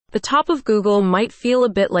The top of Google might feel a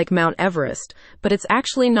bit like Mount Everest, but it's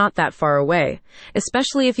actually not that far away,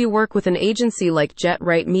 especially if you work with an agency like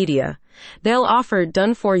JetRight Media. They'll offer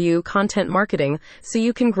done-for-you content marketing so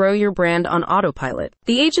you can grow your brand on autopilot.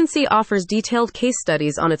 The agency offers detailed case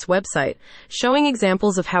studies on its website, showing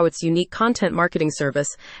examples of how its unique content marketing service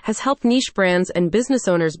has helped niche brands and business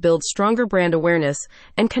owners build stronger brand awareness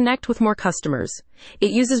and connect with more customers.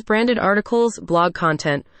 It uses branded articles, blog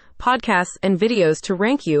content, podcasts, and videos to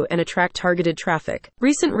rank you and attract targeted traffic.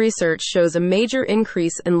 Recent research shows a major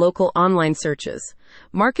increase in local online searches.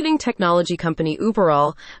 Marketing technology company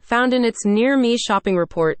Uberall found in its Near Me shopping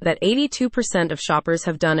report that 82% of shoppers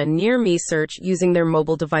have done a Near Me search using their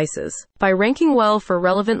mobile devices. By ranking well for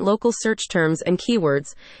relevant local search terms and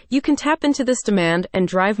keywords, you can tap into this demand and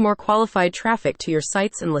drive more qualified traffic to your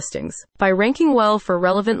sites and listings. By ranking well for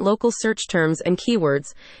relevant local search terms and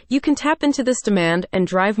keywords, you can tap into this demand and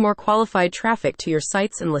drive more qualified traffic to your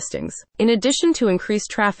sites and listings. In addition to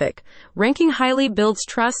increased traffic, ranking highly builds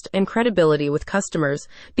trust and credibility with customers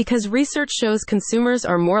because research shows consumers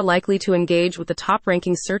are more likely to engage with the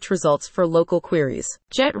top-ranking search results for local queries.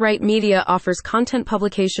 JetRight Media offers content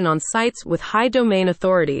publication on sites with high domain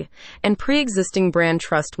authority and pre-existing brand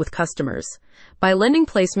trust with customers. By lending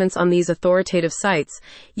placements on these authoritative sites,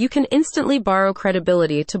 you can instantly borrow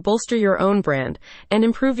credibility to bolster your own brand and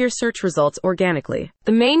improve your search results organically.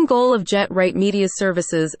 The main goal of JetRight Media's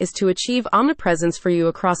services is to achieve omnipresence for you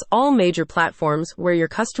across all major platforms where your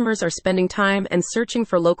customers are spending time and searching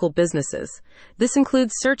for local businesses. This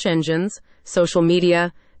includes search engines, social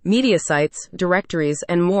media sites, directories,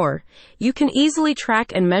 and more. You can easily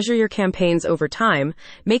track and measure your campaigns over time,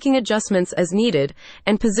 making adjustments as needed,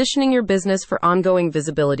 and positioning your business for ongoing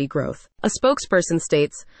visibility growth. A spokesperson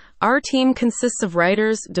states, "Our team consists of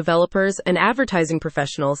writers, developers, and advertising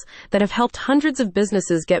professionals that have helped hundreds of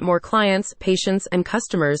businesses get more clients, patients, and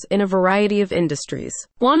customers in a variety of industries.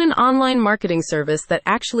 Want an online marketing service that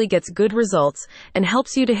actually gets good results and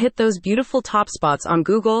helps you to hit those beautiful top spots on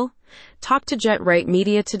Google? Talk to JetRight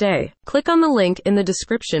Media today. Click on the link in the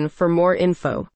description for more info."